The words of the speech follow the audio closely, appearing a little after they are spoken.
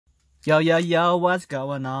Yo, yo, yo, what's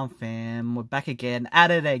going on, fam? We're back again, at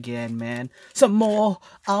it again, man. Some more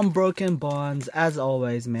Unbroken Bonds, as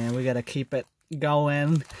always, man. We gotta keep it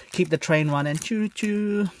going, keep the train running,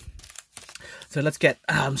 choo-choo. So let's get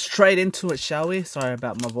straight into it, shall we? Sorry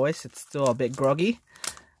about my voice, it's still a bit groggy,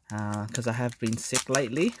 because I have been sick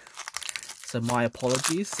lately. So my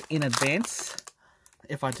apologies in advance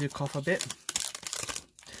if I do cough a bit.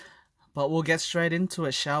 But we'll get straight into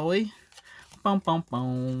it, shall we? Bum, bum,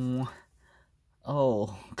 bum.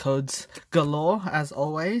 Oh, codes galore as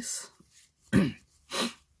always.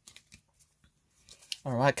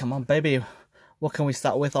 Alright, come on, baby. What can we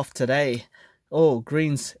start with off today? Oh,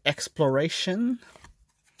 Green's Exploration,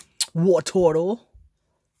 War Turtle,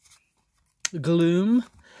 Gloom,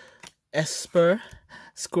 Esper,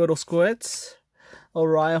 Squirtle Squirts,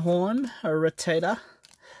 Rhyhorn, Rattata,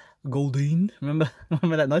 Goldeen. Remember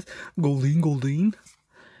that noise? Goldeen.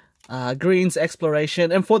 Green's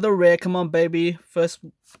Exploration, and for the rare, come on, baby. First,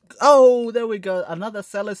 oh, there we go. Another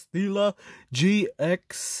Celesteela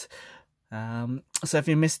GX. So if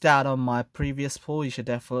you missed out on my previous pull, you should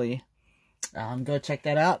definitely go check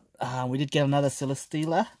that out. We did get another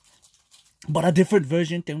Celesteela, but a different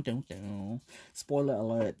version. Spoiler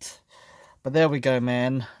alert. But there we go,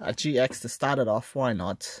 man. A GX to start it off. Why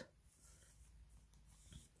not?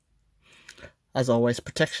 As always,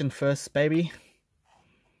 protection first, baby.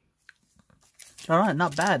 Alright,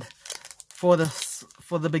 not bad. For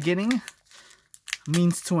the beginning.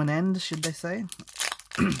 Means to an end, should they say.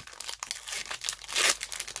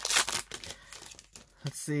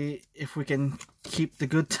 Let's see if we can keep the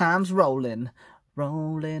good times rolling.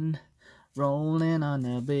 Rolling on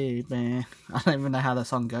a baby. I don't even know how the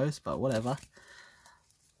song goes, but whatever.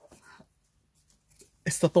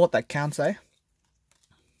 It's the thought that counts, eh?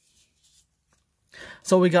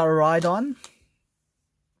 So we got Rhydon,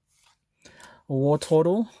 War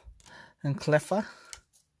Turtle, and Cleffa,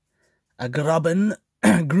 a Gruben,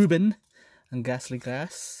 and Ghastly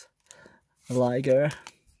Glass, Liger,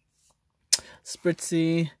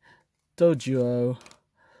 Spritzy, Doduo,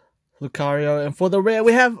 Lucario, and for the rare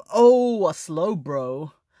we have, oh, a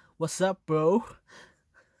Slowbro. What's up, bro?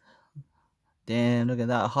 Damn, look at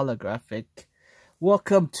that holographic.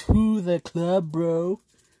 Welcome to the club, bro.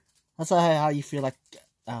 That's how you feel like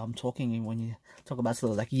talking when you talk about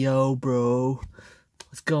slow, like, yo, bro,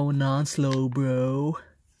 what's going on, slow, bro?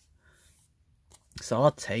 So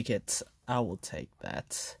I'll take it. I will take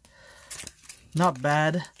that. Not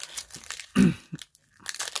bad. Let's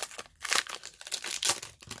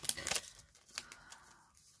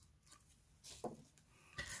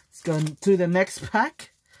go to the next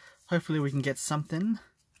pack. Hopefully we can get something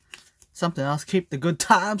else. Keep the good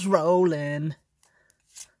times rolling.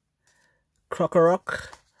 Krokorok,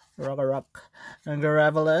 and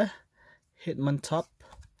Graveler, Hitmontop,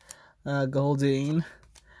 Goldeen,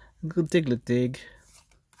 Diglett,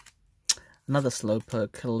 another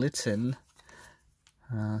Slowpoke, Litten,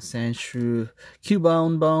 Sandshrew,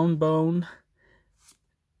 Cubone,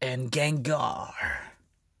 and Gengar.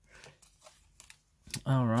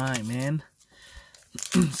 Alright, man.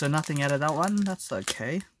 So nothing out of that one, that's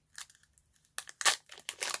okay.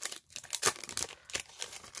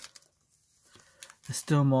 There's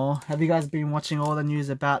still more. Have you guys been watching all the news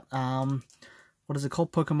about, what is it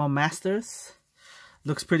called? Pokemon Masters?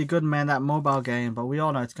 Looks pretty good, man, that mobile game. But we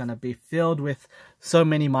all know it's going to be filled with so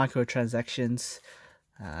many microtransactions.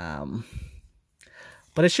 But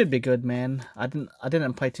it should be good, man. I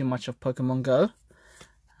didn't play too much of Pokemon Go.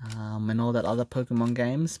 And all that other Pokemon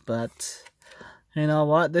games. But, you know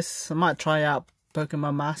what? I might try out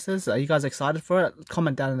Pokemon Masters. Are you guys excited for it?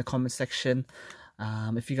 Comment down in the comment section.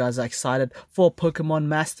 If you guys are excited for Pokemon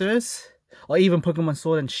Masters, or even Pokemon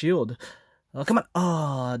Sword and Shield. Oh, come on.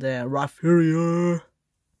 Oh, there, Rhyhorn.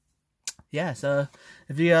 Yeah, so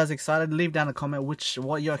if you guys are excited, leave down a comment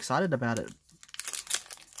what you're excited about it.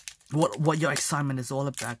 What your excitement is all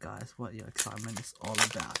about, guys. What your excitement is all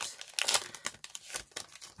about.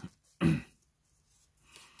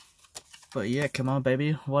 But yeah, come on,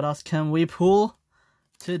 baby. What else can we pull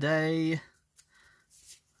today?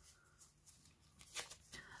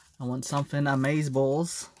 I want something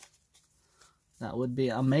amazeballs. That would be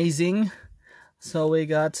amazing. So we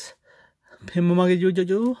got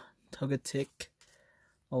Pimamaga, Togetic.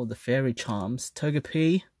 Oh, the Fairy Charms.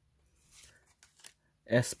 Togepi.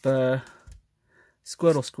 Esper.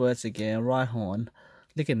 Squirtle Squirts again. Rhyhorn.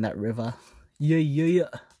 Look in that river. Yeah.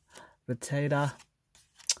 Rattata.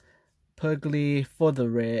 Pugly for the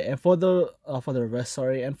rare. And for the reverse,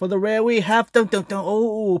 sorry. And for the rare we have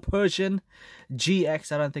oh, Persian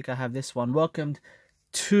GX. I don't think I have this one. Welcome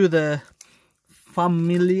to the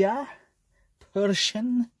Familia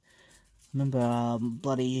Persian Remember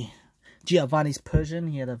bloody Giovanni's Persian?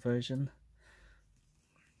 He had a version.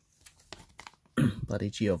 Bloody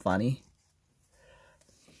Giovanni.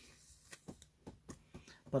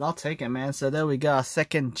 But I'll take it, man. So there we go. Our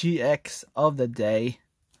second GX of the day.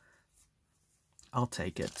 I'll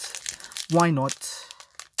take it. Why not?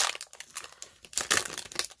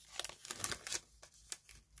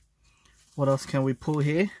 What else can we pull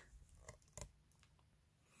here?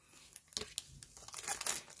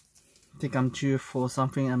 I think I'm due for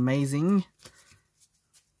something amazing.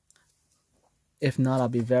 If not, I'll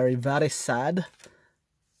be very, very sad.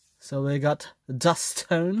 So we got a dust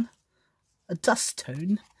tone. A dust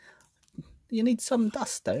tone? You need some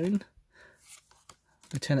dust tone.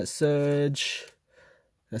 Lieutenant Surge.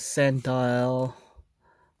 A Sandile.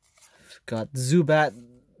 Got Zubat.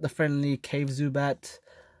 The friendly Cave Zubat.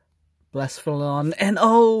 Blasphalon. And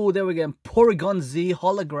oh, there we go. Porygon Z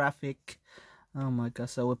holographic. Oh my god,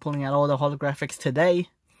 so we're pulling out all the holographics today.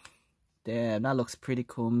 Damn, that looks pretty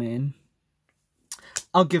cool, man.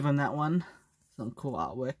 I'll give him that one. Some cool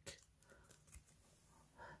artwork.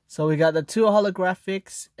 So we got the 2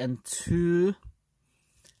 holographics and 2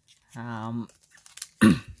 and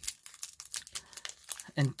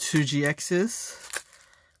 2 GXs.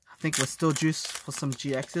 I think we're still due for some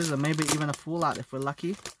GXs, or maybe even a full art if we're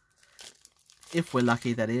lucky. If we're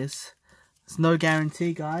lucky, that is. There's no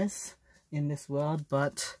guarantee, guys, in this world,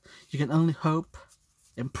 but you can only hope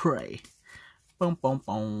and pray. Boom, boom,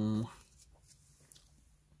 boom.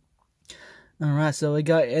 Alright, so we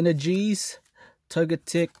got Energies,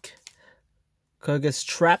 Togetic, Koga's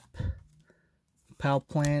Trap, Power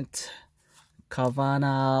Plant,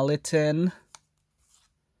 Carvana Litten,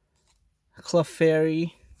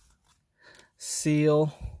 Clefairy,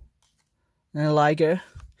 Seal, and Liger,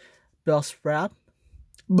 Bellsprout.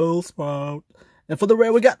 And for the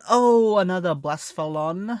rare we got, oh, another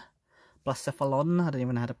Blasphalon. I don't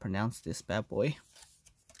even know how to pronounce this bad boy.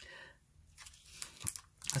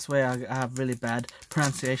 I swear I have really bad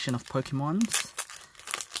pronunciation of Pokemons.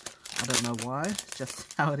 I don't know why, it's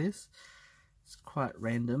just how it is. It's quite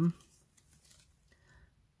random.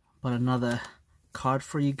 But another card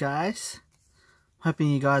for you guys. Hoping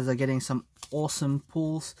you guys are getting some awesome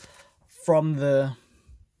pulls from the,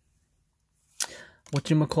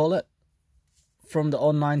 whatchamacallit, from the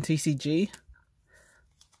online TCG.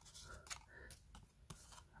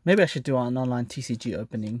 Maybe I should do an online TCG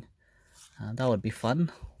opening. That would be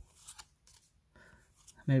fun.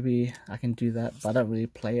 Maybe I can do that, but I don't really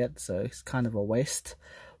play it, so it's kind of a waste.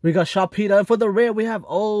 We got Sharpedo, and for the rare we have,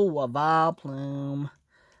 oh, a Vileplume.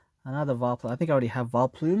 Another Vileplume. I think I already have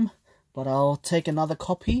Vileplume, but I'll take another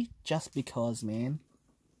copy just because, man.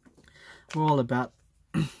 We're all about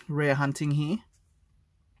rare hunting here.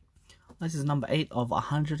 This is number 8 of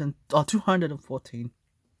 214.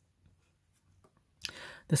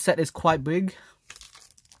 The set is quite big.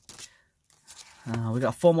 We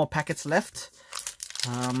got 4 more packets left.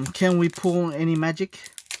 Can we pull any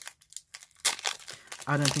magic?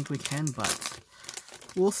 I don't think we can, but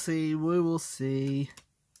we'll see. We will see.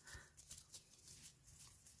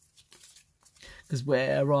 Because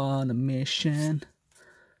we're on a mission.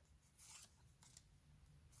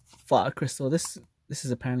 Fire Crystal. This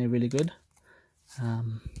is apparently really good.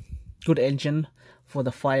 Good engine for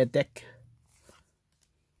the fire deck.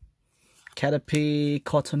 Caterpie,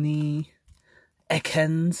 Cottony,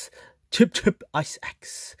 Ekans, Chip, Ice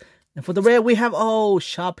Axe. And for the rare we have, oh,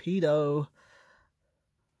 Sharpedo.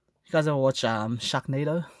 You guys ever watch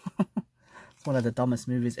Sharknado? It's one of the dumbest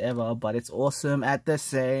movies ever, but it's awesome at the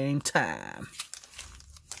same time.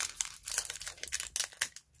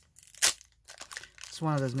 It's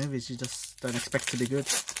one of those movies you just don't expect to be good.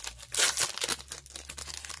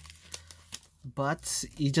 But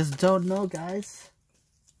you just don't know, guys.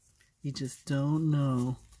 You just don't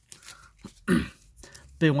know.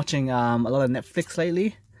 Been watching a lot of Netflix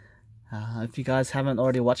lately. If you guys haven't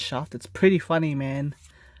already watched Shaft, it's pretty funny, man.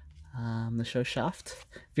 The show Shaft.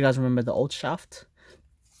 If you guys remember the old Shaft,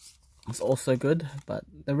 it's also good. But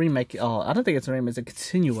the remake, oh, I don't think it's a remake, it's a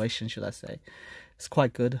continuation, should I say. It's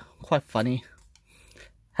quite good, quite funny.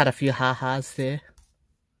 Had a few ha-has there.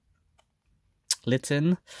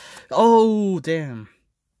 Litten. Oh, damn.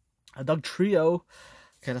 A dog trio.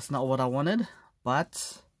 Okay, that's not what I wanted,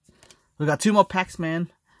 but we got 2 more packs, man.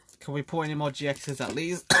 Can we pull any more GXs at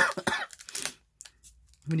least?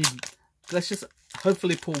 We need, let's just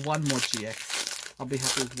hopefully pull 1 more GX. I'll be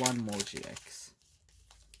happy with 1 more GX.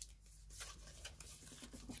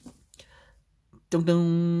 Dum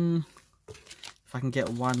dum. If I can get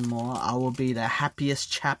 1 more, I will be the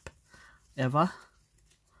happiest chap ever.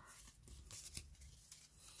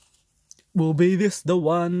 Will be this the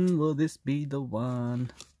one? Will this be the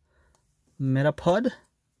one? Metapod,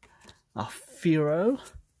 a Fearow,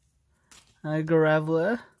 a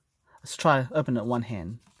Graveler. Let's try open it one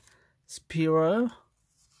hand. Spearow,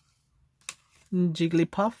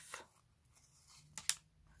 Jigglypuff,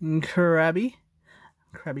 Krabby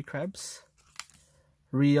Crabs,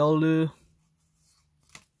 Riolu,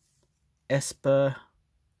 Esper.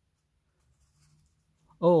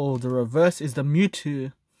 Oh, the reverse is the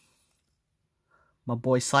Mewtwo. My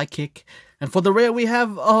boy Psychic. And for the rare we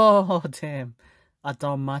have, oh damn, a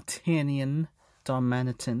Darmanitan.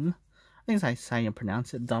 I think that's how you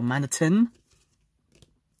pronounce it, Darmanitan.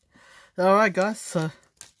 Alright guys, so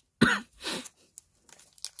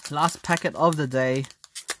last packet of the day.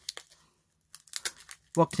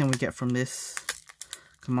 What can we get from this?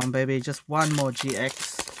 Come on baby, just one more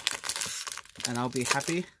GX and I'll be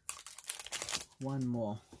happy. One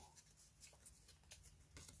more.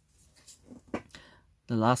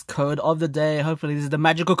 The last code of the day. Hopefully this is the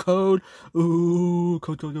magical code. Ooh,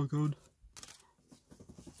 code.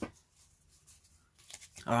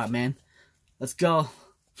 Alright man, let's go.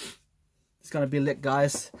 It's gonna be lit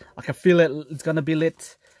guys. I can feel it, it's gonna be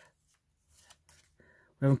lit.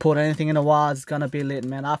 We haven't pulled anything in a while, it's gonna be lit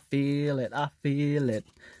man. I feel it.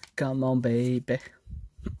 Come on baby.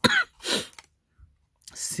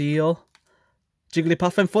 Seal.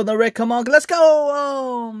 Jigglypuff, and for the red, come on, let's go!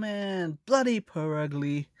 Oh man, bloody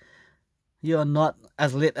Perugly. You're not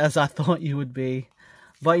as lit as I thought you would be.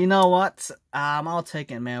 But you know what? I'll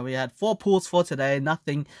take it, man. We had 4 pulls for today,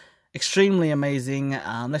 nothing extremely amazing.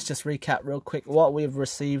 Let's just recap real quick what we've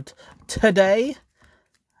received today.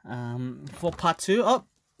 For part 2. Oh,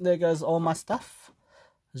 there goes all my stuff.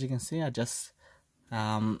 As you can see, I just,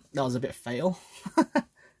 that was a bit fail.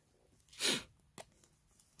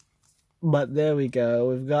 But there we go.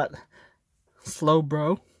 We've got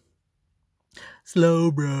Slowbro,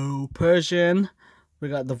 Persian. We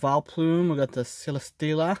got the Vileplume. We got the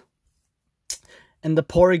Celesteela. And the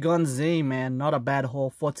Porygon Z, man. Not a bad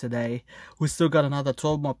haul for today. We still got another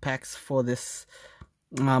 12 more packs for this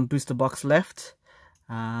booster box left.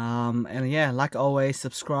 And yeah, like always,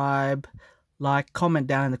 subscribe, like, comment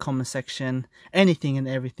down in the comment section. Anything and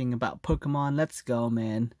everything about Pokemon. Let's go,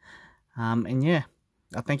 man. And yeah.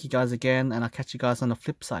 I thank you guys again, and I'll catch you guys on the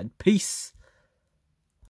flip side. Peace!